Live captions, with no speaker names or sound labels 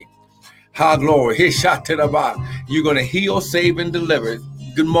Ha, glory. His shot to the bottom. You're going to heal, save, and deliver.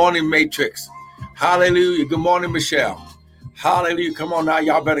 Good morning, Matrix. Hallelujah. Good morning, Michelle. Hallelujah. Come on now.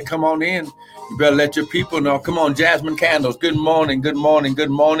 Y'all better come on in. You better let your people know. Come on, Jasmine Candles. Good morning. Good morning. Good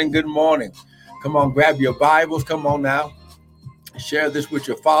morning. Good morning. Come on, grab your Bibles. Come on now. Share this with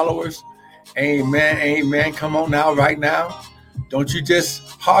your followers. Amen. Amen. Come on now, right now. Don't you just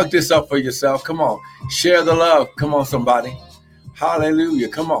hog this up for yourself. Come on. Share the love. Come on, somebody. Hallelujah.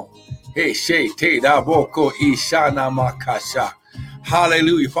 Come on. Hey, Shay, Te, Da, Boko, Ishana, Makasha.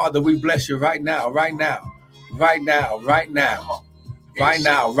 Hallelujah. Father, we bless you right now, right now, right now, right now, right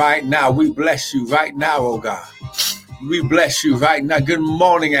now, right now. We bless you right now, oh God. We bless you right now. Good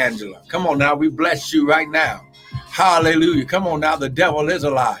morning, Angela. Come on now. We bless you right now. Hallelujah. Come on now. The devil is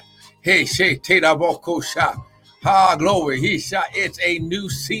alive. Hey, Shay, Te, Da, Boko, Sha. Ha, glory. He shot. It's a new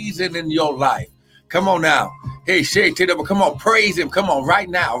season in your life. Come on now. Hey, Shay, come on, praise him. Come on, right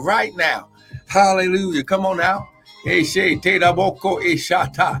now, right now. Hallelujah. Come on now. Hey, Shay, Boko,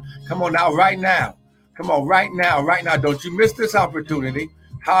 Ishata. Come on now, right now. Come on, right now, right now. Don't you miss this opportunity.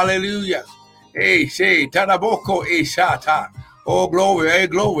 Hallelujah. Hey, Shay, Boko, Ishata. Oh, glory, hey,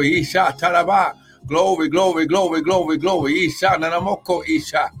 glory, Ishata. Glory, glory, glory, glory, glory. Isha, Nanamoko,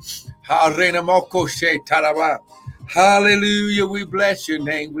 Isha. Harenamoko, Shay, Taraba. Hallelujah. We bless your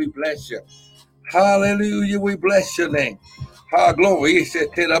name. We bless you. Hallelujah, we bless your name. Ah, glory.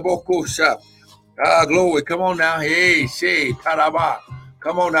 Ah, glory. Come on now. Hey, Shay, Taraba.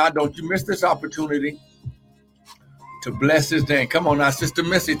 Come on now. Don't you miss this opportunity to bless his name. Come on now, Sister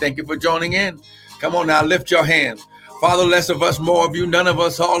Missy. Thank you for joining in. Come on now. Lift your hands. Father, less of us, more of you, none of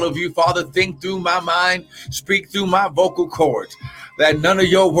us, all of you. Father, think through my mind, speak through my vocal cords, that none of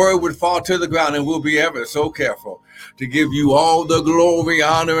your word would fall to the ground, and we'll be ever so careful to give you all the glory,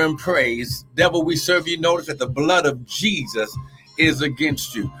 honor, and praise. Devil, we serve you. Notice that the blood of Jesus is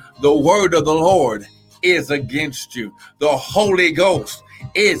against you. The word of the Lord is against you. The Holy Ghost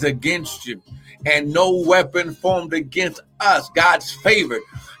is against you. And no weapon formed against us, God's favorite,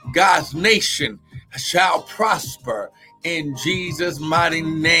 God's nation, shall prosper in Jesus' mighty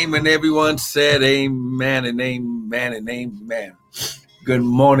name. And everyone said amen and amen and amen. Good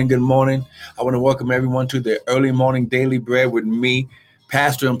morning. Good morning. I want to welcome everyone to the early morning daily bread with me,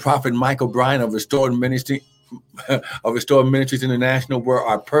 Pastor and Prophet Michael Bryan of Restored Ministries International, where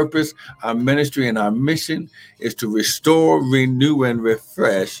our purpose, our ministry, and our mission is to restore, renew, and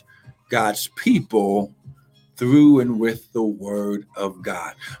refresh God's people through and with the word of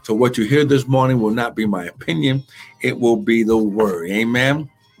God. So what you hear this morning will not be my opinion. It will be the word. Amen.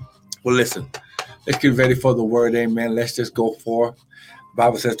 Well, listen, let's get ready for the word. Amen. Let's just go forth. The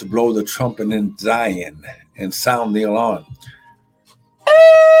Bible says to blow the trumpet in Zion and sound the alarm.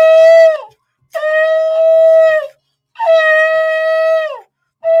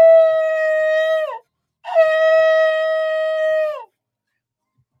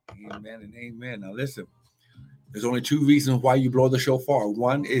 Amen and amen. Now listen. There's only two reasons why you blow the shofar.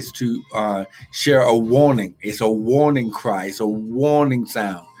 One is to share a warning. It's a warning cry. It's a warning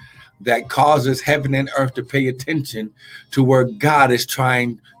sound that causes heaven and earth to pay attention to where God is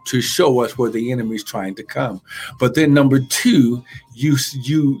trying to show us where the enemy is trying to come. But then number two,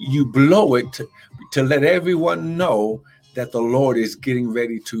 you blow it to let everyone know that the Lord is getting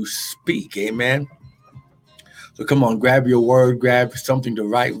ready to speak. Amen. So come on, grab your word, grab something to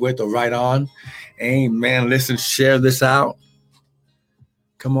write with or write on. Amen. Listen, share this out.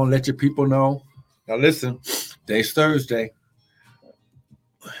 Come on, let your people know. Now listen, today's Thursday.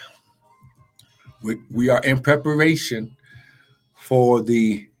 We are in preparation for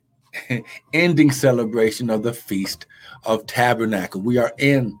the ending celebration of the Feast of Tabernacles. We are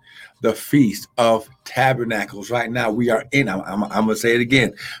in the Feast of Tabernacles right now. We are in, I'm going to say it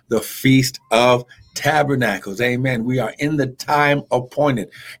again, the Feast of Tabernacles. Amen. We are in the time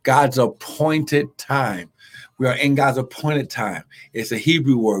appointed, God's appointed time. We are in God's appointed time. It's a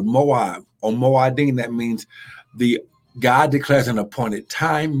Hebrew word, Moab or Moadim. That means God declares an appointed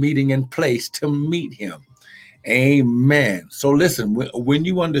time, meeting, and place to meet him. Amen. So listen, when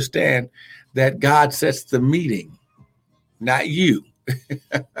you understand that God sets the meeting, not you.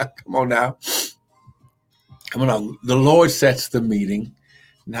 Come on now. Come on now. The Lord sets the meeting,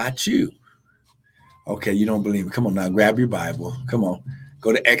 not you. Okay, you don't believe me. Come on now, grab your Bible. Come on.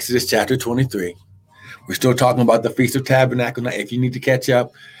 Go to Exodus chapter 23. We're still talking about the Feast of Tabernacles. Now, if you need to catch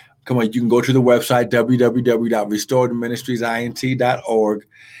up, come on, you can go to the website, www.restoredministriesint.org.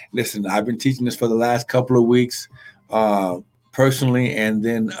 Listen, I've been teaching this for the last couple of weeks personally, and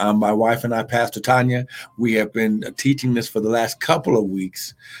then my wife and I, Pastor Tanya, we have been teaching this for the last couple of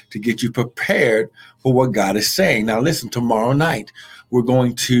weeks to get you prepared for what God is saying. Now, listen, tomorrow night, we're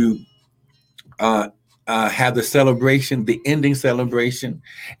going to have the celebration, the ending celebration,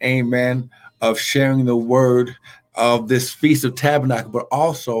 amen, of sharing the word of this Feast of Tabernacle, but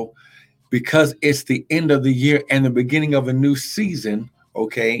also because it's the end of the year and the beginning of a new season,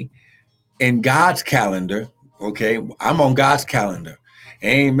 okay, in God's calendar, okay, I'm on God's calendar.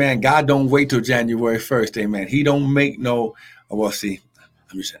 Amen. God don't wait till January 1st, amen. He don't make no, well, see,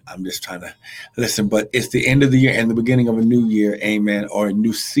 I'm just trying to listen, but it's the end of the year and the beginning of a new year, amen, or a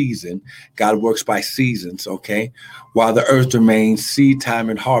new season. God works by seasons, okay? While the earth remains, seed time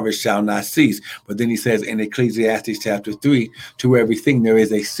and harvest shall not cease. But then he says in Ecclesiastes chapter 3, to everything there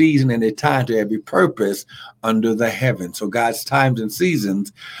is a season and a time to every purpose under the heaven. So God's times and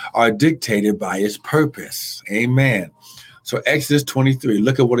seasons are dictated by his purpose, amen. So Exodus 23,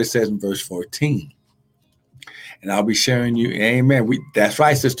 look at what it says in verse 14. And I'll be sharing you, amen. That's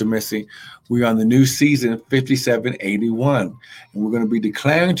right, Sister Missy. We're on the new season 5781. And we're going to be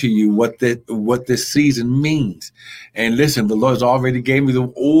declaring to you what this season means. And listen, the Lord's already gave me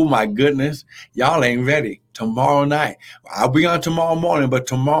oh my goodness, y'all ain't ready. Tomorrow night, I'll be on tomorrow morning, but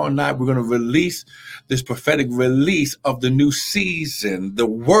tomorrow night we're going to release this prophetic release of the new season, the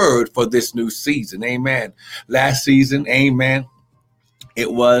word for this new season. Amen. Last season, amen,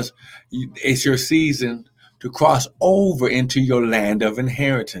 it's your season to cross over into your land of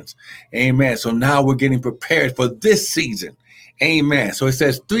inheritance. Amen. So now we're getting prepared for this season. Amen. So it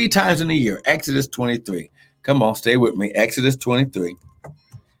says 3 times in a year, Exodus 23. Come on, stay with me. Exodus 23.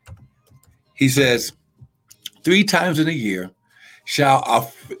 He says, 3 times in a year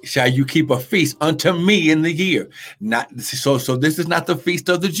shall you keep a feast unto me in the year. So this is not the feast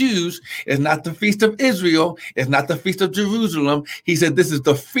of the Jews. It's not the feast of Israel. It's not the feast of Jerusalem. He said, this is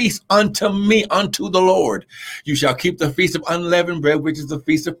the feast unto me, unto the Lord. You shall keep the feast of unleavened bread, which is the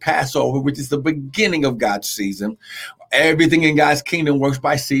feast of Passover, which is the beginning of God's season. Everything in God's kingdom works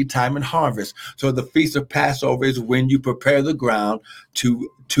by seed time and harvest. So the feast of Passover is when you prepare the ground to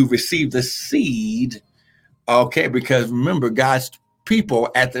receive the seed. Okay, because remember, God's people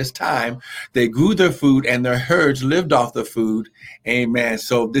at this time, they grew their food and their herds lived off the food. Amen.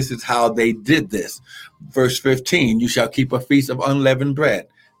 So this is how they did this. Verse 15, you shall keep a feast of unleavened bread,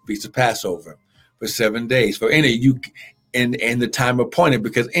 feast of Passover, for 7 days. For in it you in the time appointed,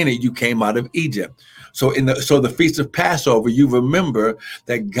 because in it you came out of Egypt. So the feast of Passover, you remember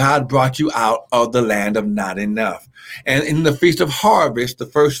that God brought you out of the land of not enough. And in the feast of harvest, the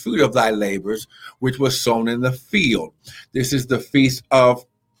first fruit of thy labors, which was sown in the field. This is the feast of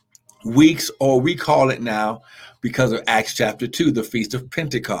weeks, or we call it now, because of Acts chapter 2, the feast of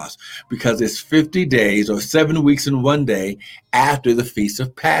Pentecost, because it's 50 days or 7 weeks and 1 day after the feast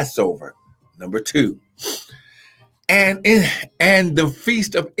of Passover. Number 2. And the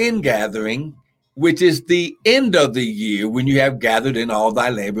feast of ingathering, which is the end of the year when you have gathered in all thy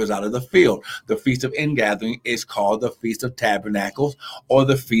laborers out of the field. The Feast of Ingathering is called the Feast of Tabernacles or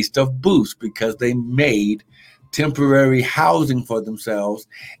the Feast of Booths, because they made temporary housing for themselves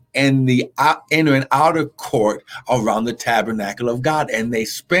in the inner and outer court around the tabernacle of God. And they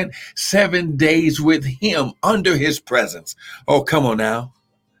spent 7 days with him under his presence. Oh, come on now.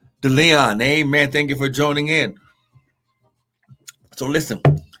 DeLeon, amen. Thank you for joining in. So listen.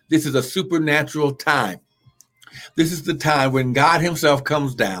 This is a supernatural time. This is the time when God himself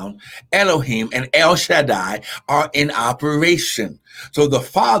comes down. Elohim and El Shaddai are in operation. So the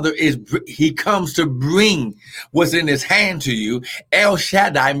Father he comes to bring what's in his hand to you. El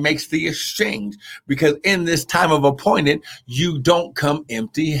Shaddai makes the exchange, because in this time of appointed, you don't come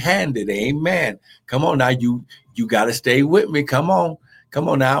empty-handed. Amen. Come on now. You got to stay with me. Come on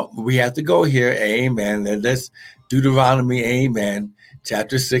now. We have to go here. Amen. Let's Deuteronomy. Amen.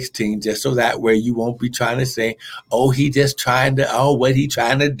 Chapter 16, just so that way you won't be trying to say, what he trying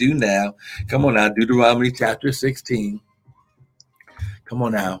to do now. Come on now, Deuteronomy chapter 16. Come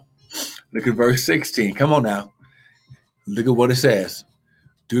on now. Look at verse 16. Come on now. Look at what it says.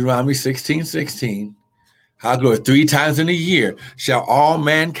 Deuteronomy 16:16. How glory, 3 times in a year shall all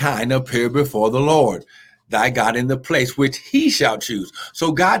mankind appear before the Lord thy God in the place which he shall choose.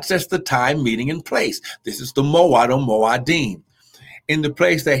 So God sets the time, meeting, and place. This is the Moed or Moadim. In the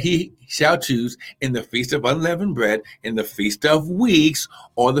place that he shall choose, in the Feast of Unleavened Bread, in the Feast of Weeks,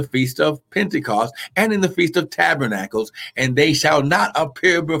 or the Feast of Pentecost, and in the Feast of Tabernacles, and they shall not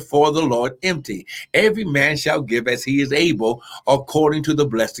appear before the Lord empty. Every man shall give as he is able, according to the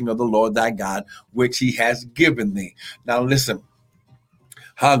blessing of the Lord thy God, which he has given thee. Now listen.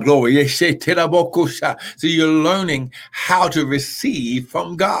 Glory. See, you're learning how to receive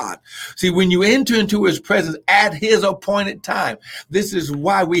from God. See, when you enter into his presence at his appointed time, this is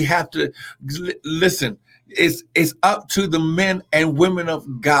why we have to listen. It's up to the men and women of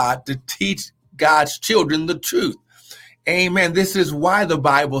God to teach God's children the truth. Amen. This is why the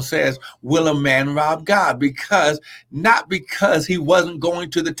Bible says, will a man rob God? Not because he wasn't going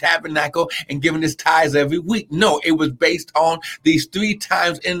to the tabernacle and giving his tithes every week. No, it was based on these 3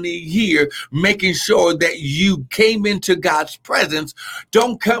 times in the year, making sure that you came into God's presence.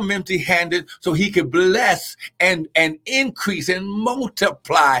 Don't come empty handed, so he could bless and increase and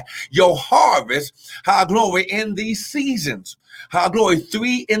multiply your harvest. How glory in these seasons. How glory,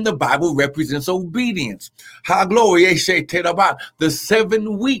 3 in the Bible represents obedience. How glory, the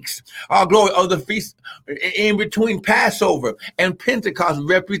 7 weeks. How glory of the feast in between Passover and Pentecost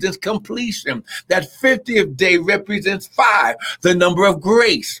represents completion. That 50th day represents 5, the number of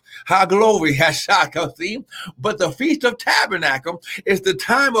grace. How glory, see? But the Feast of Tabernacle is the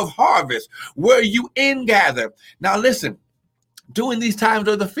time of harvest where you ingather. Now listen, during these times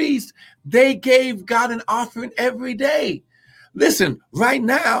of the feast, they gave God an offering every day. Listen, right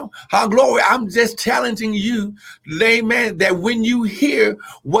now, how glory, I'm just challenging you, layman, that when you hear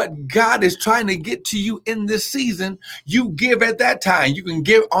what God is trying to get to you in this season, you give at that time. You can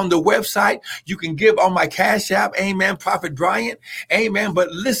give on the website. You can give on my Cash App. Amen. Prophet Bryant. Amen.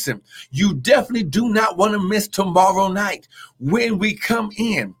 But listen, you definitely do not want to miss tomorrow night when we come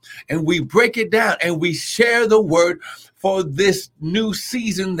in and we break it down and we share the word for this new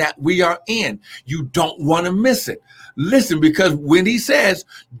season that we are in. You don't want to miss it. Listen, because when he says,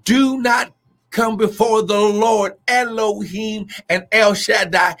 do not come before the Lord Elohim and El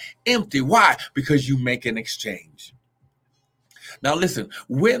Shaddai empty. Why? Because you make an exchange. Now listen,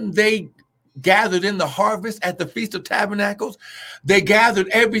 when they gathered in the harvest at the Feast of Tabernacles, they gathered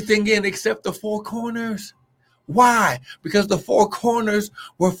everything in except the 4 corners. Why? Because the 4 corners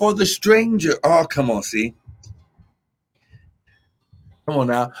were for the stranger. Oh, come on, see. Come on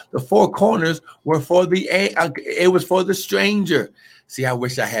now. The 4 corners were for it was for the stranger. See, I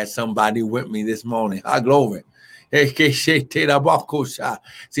wish I had somebody with me this morning. How glory.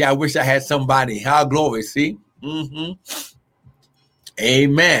 See, I wish I had somebody. How glory. See?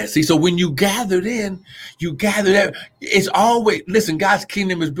 Amen. See, so when you gathered in, it's always, listen, God's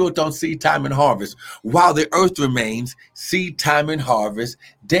kingdom is built on seed time and harvest. While the earth remains, seed time and harvest,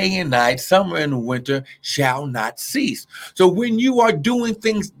 day and night, summer and winter shall not cease. So when you are doing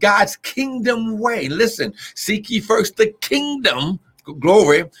things God's kingdom way, listen, seek ye first the kingdom,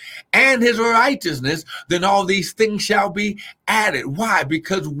 glory, and his righteousness, then all these things shall be added. Why?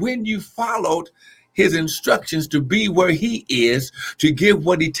 Because when you followed his instructions to be where he is, to give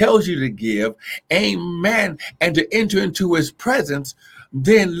what he tells you to give, amen, and to enter into his presence,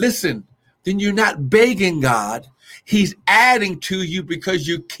 then listen, then you're not begging God. He's adding to you because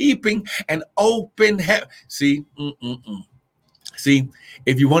you're keeping an open heaven. See, See,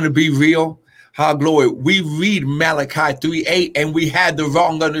 if you want to be real, how glory, we read Malachi 3:8 and we had the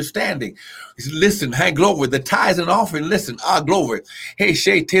wrong understanding. Listen, hey, glory, the tithes and offering, listen, glory. Hey,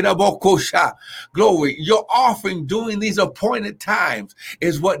 glory, your offering during these appointed times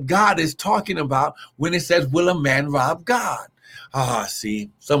is what God is talking about when it says, will a man rob God?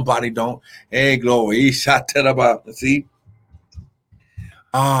 See, somebody don't. Hey, glory, see?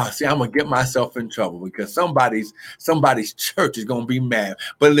 See, I'm gonna get myself in trouble because somebody's church is gonna be mad.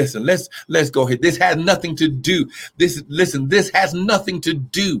 But listen, let's go ahead. This has nothing to do. This has nothing to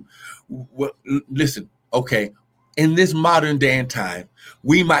do. Listen, okay. In this modern day and time,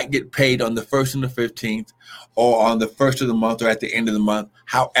 we might get paid on the 1st and the 15th, or on the 1st of the month, or at the end of the month.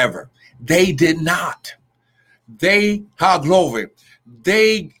 However, they did not. They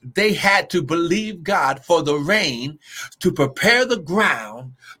had to believe God for the rain to prepare the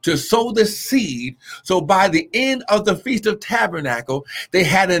ground, to sow the seed. So by the end of the Feast of Tabernacle, they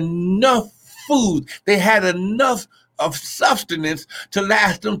had enough food. They had enough of sustenance to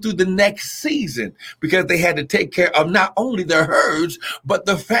last them through the next season, because they had to take care of not only their herds, but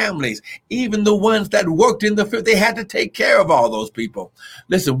the families, even the ones that worked in the field. They had to take care of all those people.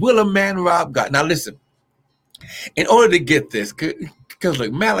 Listen, will a man rob God? Now listen, in order to get this, because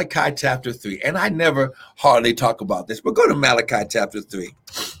look, Malachi chapter 3, and I never hardly talk about this, but go to Malachi chapter 3.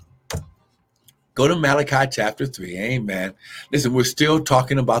 Go to Malachi chapter 3. Amen. Listen, we're still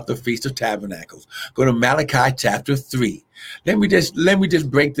talking about the Feast of Tabernacles. Go to Malachi chapter 3. Let me just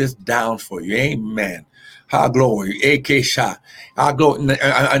break this down for you. Amen. How glory. How glory.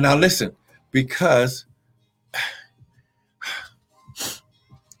 Now listen, because,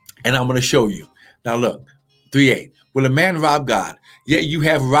 and I'm going to show you. Now look, 3:8. Will a man rob God? Yet you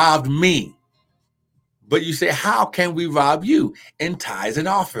have robbed me. But you say, how can we rob you? In tithes and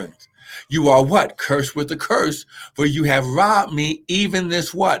offerings. You are what? Cursed with a curse, for you have robbed me, even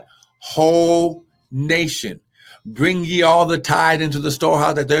this what? Whole nation. Bring ye all the tithe into the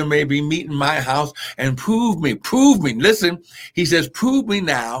storehouse, that there may be meat in my house, and prove me. Listen, he says, prove me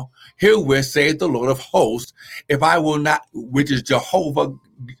now, herewith saith the Lord of hosts, if I will not, which is Jehovah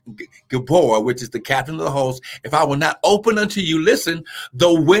Gabor, which is the captain of the host, if I will not open unto you, listen,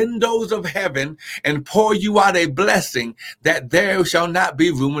 the windows of heaven, and pour you out a blessing, that there shall not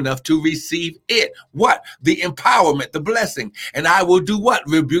be room enough to receive it. What? The empowerment, the blessing. And I will do what?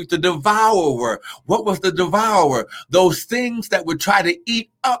 Rebuke the devourer. What was the devourer? Those things that would try to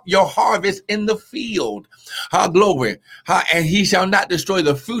eat up your harvest in the field. Glory. And he shall not destroy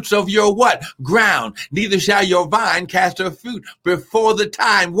the fruits of your what? Ground. Neither shall your vine cast her fruit before the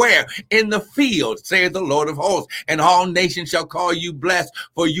time. Where? In the field, saith the Lord of hosts. And all nations shall call you blessed,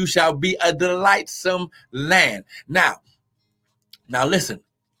 for you shall be a delightsome land. Now listen.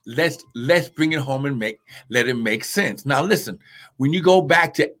 Let's bring it home and let it make sense. Now listen, when you go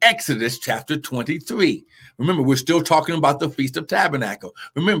back to Exodus chapter 23, remember, we're still talking about the Feast of Tabernacle.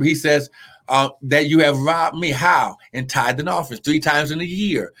 Remember, he says that you have robbed me. How? In tithe and offerings 3 times in a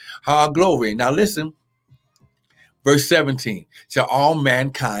year. Glory. Now listen, verse 17, shall all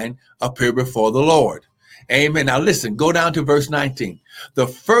mankind appear before the Lord. Amen. Now listen, go down to verse 19. The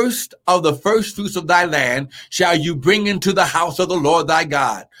first of the first fruits of thy land shall you bring into the house of the Lord thy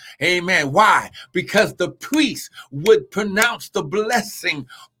God. Amen. Why? Because the priest would pronounce the blessing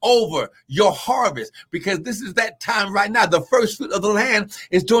over your harvest, because this is that time right now. The first fruit of the land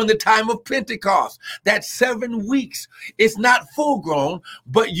is during the time of Pentecost. That's 7 weeks. It's not full grown,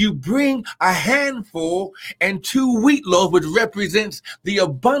 but you bring a handful and 2 wheat loaves, which represents the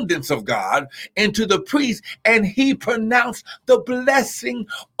abundance of God, into the priest, and he pronounced the blessing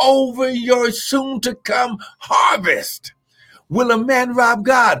over your soon to come harvest. Will a man rob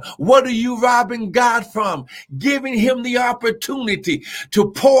God? What are you robbing God from? Giving him the opportunity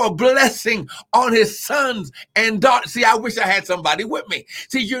to pour a blessing on his sons and daughters. See, I wish I had somebody with me.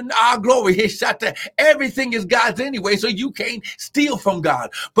 See, you're our glory. His shot that everything is God's anyway, so you can't steal from God.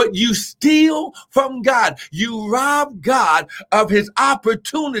 But you steal from God. You rob God of his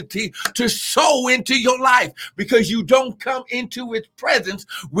opportunity to sow into your life, because you don't come into his presence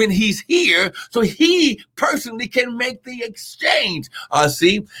when he's here, so he personally can make the exchange.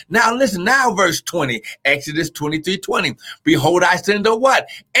 See, now listen, now verse 20, Exodus 23:20. Behold, I send a what?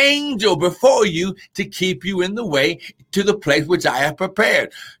 Angel before you to keep you in the way to the place which I have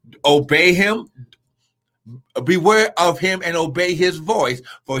prepared. Obey him, beware of him, and obey his voice,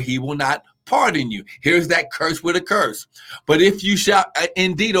 for he will not pardon you. Here's that curse with a curse. But if you shall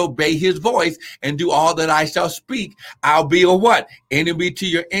indeed obey his voice and do all that I shall speak, I'll be a what? Enemy to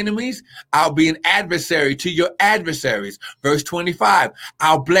your enemies. I'll be an adversary to your adversaries. Verse 25,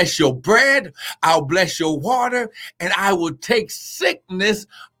 I'll bless your bread. I'll bless your water, and I will take sickness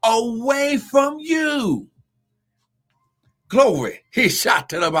away from you. Glory. He shot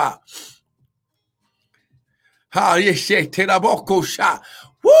to the bar.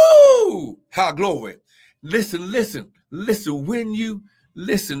 Woo! How glory. Listen. When you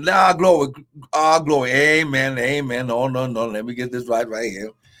listen, glory. Amen. No. Let me get this right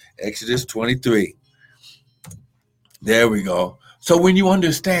here. Exodus 23. There we go. So when you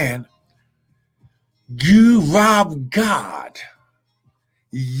understand, you rob God.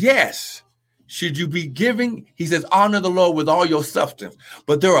 Yes. Should you be giving? He says, honor the Lord with all your substance.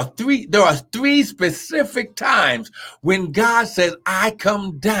 But there are three specific times when God says, I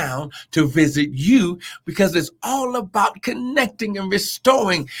come down to visit you, because it's all about connecting and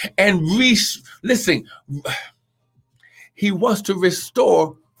restoring and listen, he wants to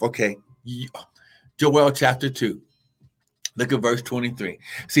restore. Okay. Joel chapter 2. Look at verse 23.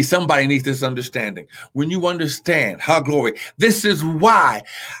 See, somebody needs this understanding. When you understand, glory, this is why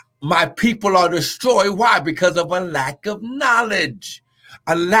my people are destroyed. Why? Because of a lack of knowledge,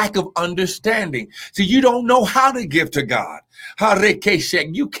 a lack of understanding. See, you don't know how to give to God.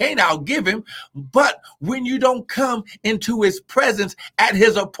 You can't outgive him, but when you don't come into his presence at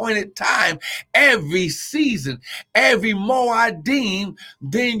his appointed time, every season, every Moadim,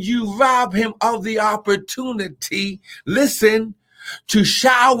 then you rob him of the opportunity, listen, to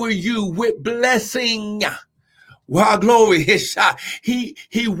shower you with blessing. Wow, glory.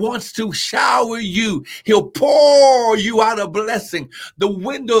 He wants to shower you. He'll pour you out a blessing. The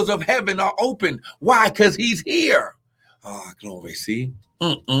windows of heaven are open. Why? Because he's here. Glory. See?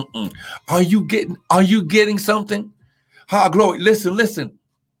 Are you getting something? Glory. Listen.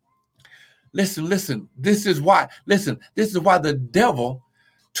 This is why the devil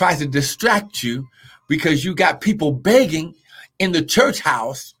tries to distract you, because you got people begging in the church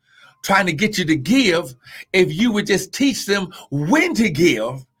house, trying to get you to give. If you would just teach them when to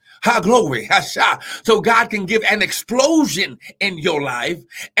give, Glory. Hasha. So God can give an explosion in your life.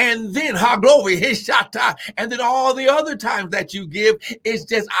 And then, glory. Hishata. And then all the other times that you give is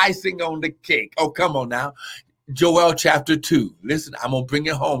just icing on the cake. Oh, come on now. Joel chapter 2. Listen, I'm going to bring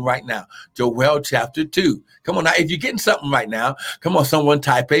it home right now. Joel chapter 2. Come on now. If you're getting something right now, come on, someone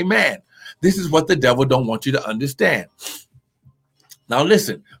type amen. This is what the devil don't want you to understand. Now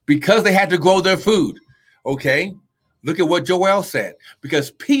listen, because they had to grow their food, okay? Look at what Joel said.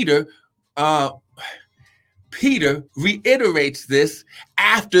 Because Peter reiterates this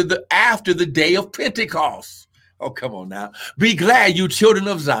after the day of Pentecost. Oh, come on now. Be glad, you children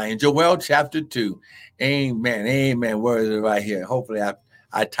of Zion. Joel chapter 2. Amen. Amen. Where is it right here? Hopefully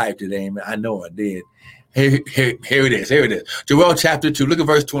I typed it. Amen. I know I did. Here it is. Here it is. Joel chapter 2. Look at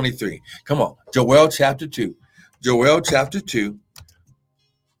verse 23. Come on. Joel chapter 2. Joel chapter 2.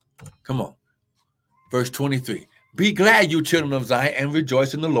 Come on. Verse 23. Be glad, you children of Zion, and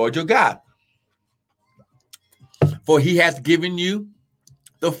rejoice in the Lord your God. For he hath given you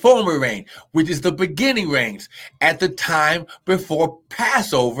the former rain, which is the beginning rains, at the time before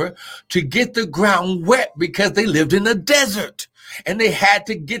Passover, to get the ground wet, because they lived in a desert and they had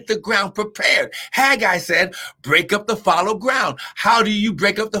to get the ground prepared. Haggai said, break up the fallow ground. How do you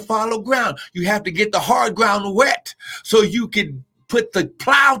break up the fallow ground? You have to get the hard ground wet so you can put the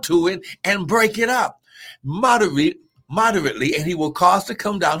plow to it and break it up moderately, and he will cause to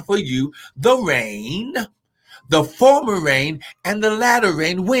come down for you the rain, the former rain and the latter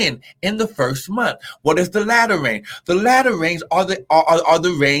rain. When? In the first month. What is the latter rain? The latter rains are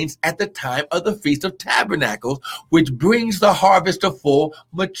the rains at the time of the Feast of Tabernacles, which brings the harvest to full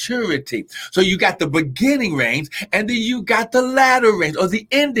maturity. So you got the beginning rains, and then you got the latter rains, or the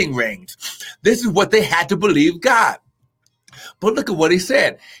ending rains. This is what they had to believe God. But look at what he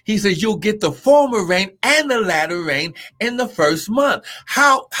said. He says, you'll get the former rain and the latter rain in the first month.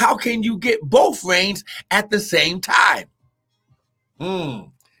 How can you get both rains at the same time?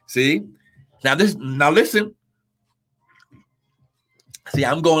 See? Now listen. See,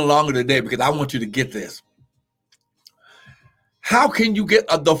 I'm going longer today because I want you to get this. How can you get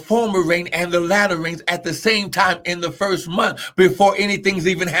the former rain and the latter rains at the same time in the first month before anything's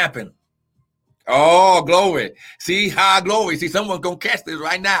even happened? Oh, glory. See, glory. See, someone's going to catch this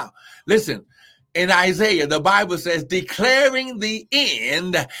right now. Listen, in Isaiah, the Bible says, declaring the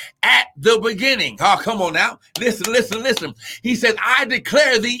end at the beginning. Oh, come on now. Listen. He said, I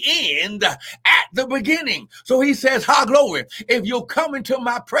declare the end at the beginning. So he says, glory. If you'll come into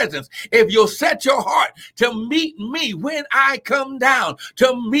my presence, if you'll set your heart to meet me when I come down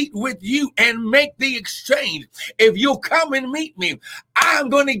to meet with you and make the exchange, if you'll come and meet me, I'm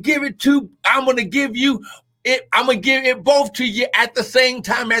going to give it both to you at the same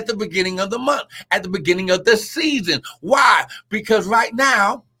time, at the beginning of the month, at the beginning of the season. Why? Because right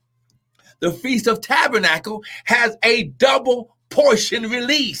now, the Feast of Tabernacle has a double portion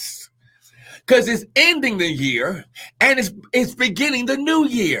release. Because it's ending the year and it's beginning the new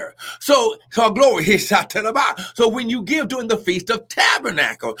year. So glory. So when you give during the Feast of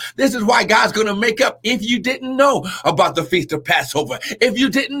Tabernacle, this is why God's going to make up. If you didn't know about the Feast of Passover, if you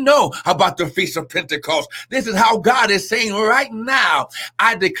didn't know about the Feast of Pentecost, this is how God is saying right now,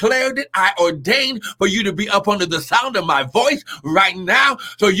 I declared it, I ordained for you to be up under the sound of my voice right now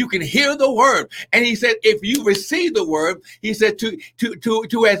so you can hear the word. And he said, if you receive the word, he said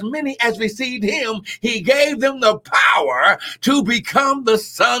to as many as receive him, he gave them the power to become the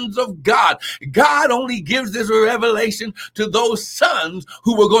sons of God. God only gives this revelation to those sons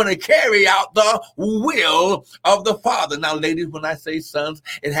who were going to carry out the will of the Father. Now, ladies, when I say sons,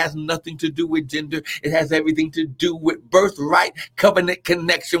 it has nothing to do with gender. It has everything to do with birthright, covenant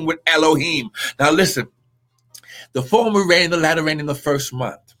connection with Elohim. Now, listen, the former rain, the latter rain in the first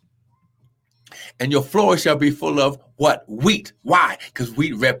month. And your floor shall be full of what? Wheat. Why? Because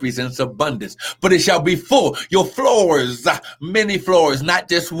wheat represents abundance. But it shall be full. Your floors, many floors, not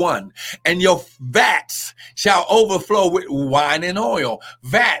just one. And your vats shall overflow with wine and oil.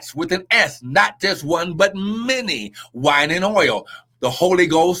 Vats with an S, not just one, but many. Wine and oil. The Holy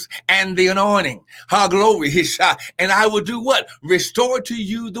Ghost and the anointing. Glory. And I will do what? Restore to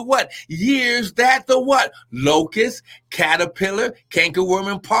you the what? Years that the what? Locust, caterpillar,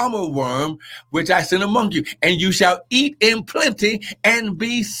 cankerworm, and palmer worm, which I send among you. And you shall eat in plenty and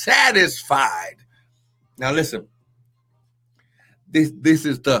be satisfied. Now listen. This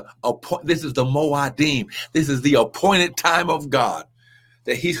is the Moadim. This is the appointed time of God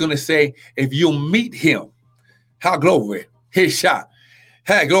that he's going to say, if you'll meet him, glory.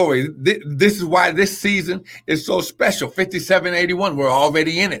 Hey, glory. This is why this season is so special. 5781, we're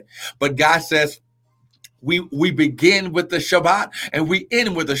already in it. But God says, We begin with the Shabbat and we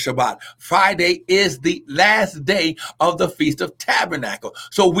end with the Shabbat. Friday is the last day of the Feast of Tabernacle.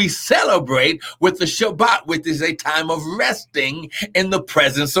 So we celebrate with the Shabbat, which is a time of resting in the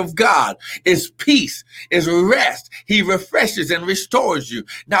presence of God. It's peace, it's rest. He refreshes and restores you.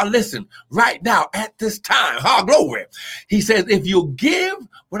 Now listen, right now at this time, glory. He says, if you give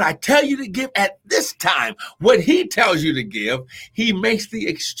what I tell you to give at this time, what he tells you to give, he makes the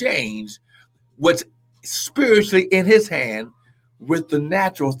exchange, what's spiritually in his hand with the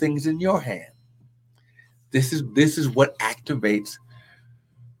natural things in your hand. This is what activates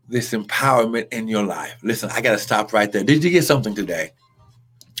this empowerment in your life. Listen, I got to stop right there. Did you get something today?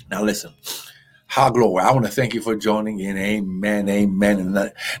 Now listen, glory. I want to thank you for joining in. Amen, amen.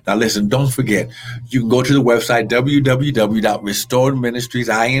 And now listen, don't forget, you can go to the website,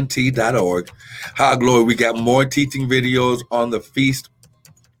 www.restoredministriesint.org. Glory. We got more teaching videos on the Feast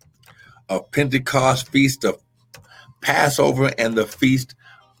of Pentecost, Feast of Passover, and the Feast,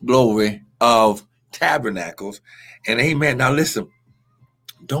 glory, of Tabernacles. And amen. Now listen,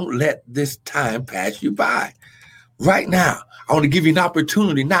 don't let this time pass you by. Right now, I want to give you an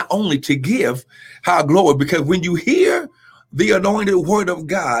opportunity not only to give, glory, because when you hear the anointed word of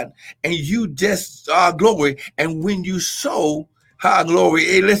God and you just, glory, and when you sow, glory,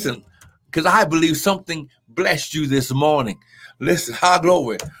 hey, listen, because I believe something blessed you this morning. Listen,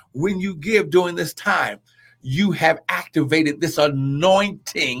 glory. When you give during this time, you have activated this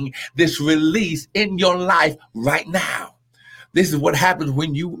anointing, this release in your life right now. This is what happens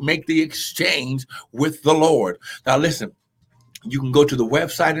when you make the exchange with the Lord. Now, listen, you can go to the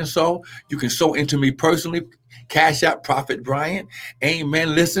website and sow. You can sow into me personally. Cash App Prophet Bryant.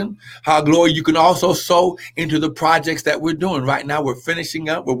 Amen. Listen, glory. You can also sow into the projects that we're doing right now. We're finishing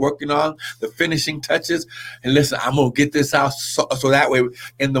up. We're working on the finishing touches. And listen, I'm going to get this out so that way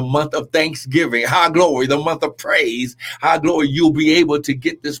in the month of Thanksgiving, glory, the month of praise, glory, you'll be able to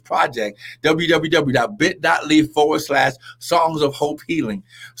get this project. www.bit.ly/Songs of Hope Healing.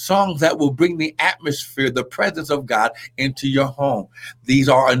 Songs that will bring the atmosphere, the presence of God into your home. These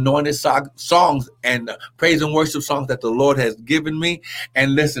are anointed songs and praise and worship songs that the Lord has given me.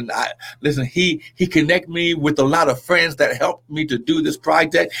 And listen, he connect me with a lot of friends that helped me to do this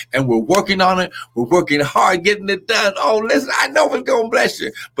project, and we're working on it. We're working hard getting it done. Oh, listen, I know it's going to bless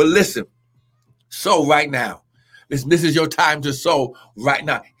you, but listen, sow right now. Listen, this is your time to sow right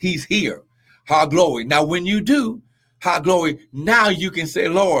now. He's here. Glory. Now, when you do, glory, now you can say,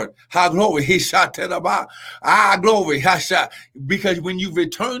 Lord, glory, he shot glory, because when you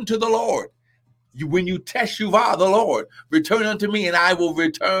return to the Lord, when you teshuvah the Lord, return unto me and I will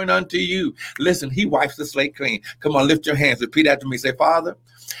return unto you. Listen, he wipes the slate clean. Come on, lift your hands. Repeat after me. Say, Father,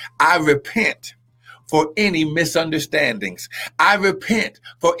 I repent for any misunderstandings. I repent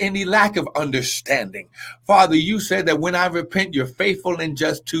for any lack of understanding. Father, you said that when I repent, you're faithful and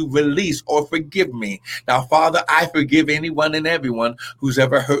just to release or forgive me. Now, Father, I forgive anyone and everyone who's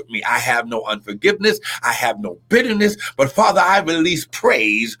ever hurt me. I have no unforgiveness. I have no bitterness. But Father, I release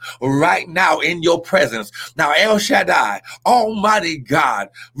praise right now in your presence. Now, El Shaddai, Almighty God,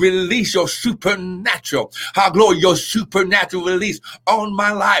 release your supernatural, glory, your supernatural release on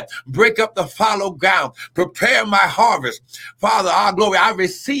my life. Break up the fallow ground. Prepare my harvest. Father, our glory, I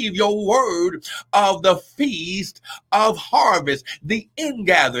receive your word of the feast of harvest, the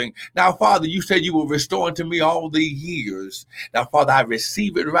ingathering. Now, Father, you said you will restore unto me all the years. Now, Father, I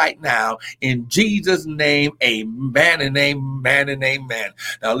receive it right now in Jesus' name. Amen and amen and amen.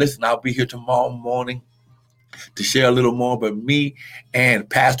 Now, listen, I'll be here tomorrow morning to share a little more, but me and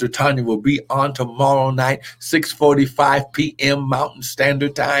Pastor Tanya will be on tomorrow night, 6:45 p.m. Mountain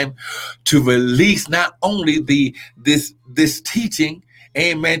Standard Time, to release not only this teaching,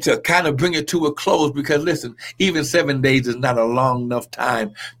 amen, to kind of bring it to a close, because listen, even 7 days is not a long enough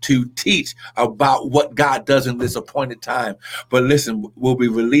time to teach about what God does in this appointed time. But listen, we'll be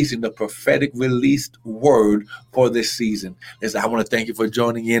releasing the prophetic released word for this season. Listen, I want to thank you for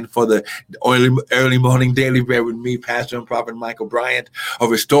joining in for the early morning daily bread with me, Pastor and Prophet Michael Bryant of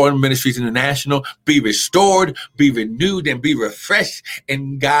Restoring Ministries International. Be restored, be renewed, and be refreshed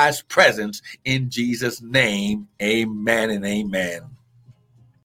in God's presence in Jesus' name. Amen and amen.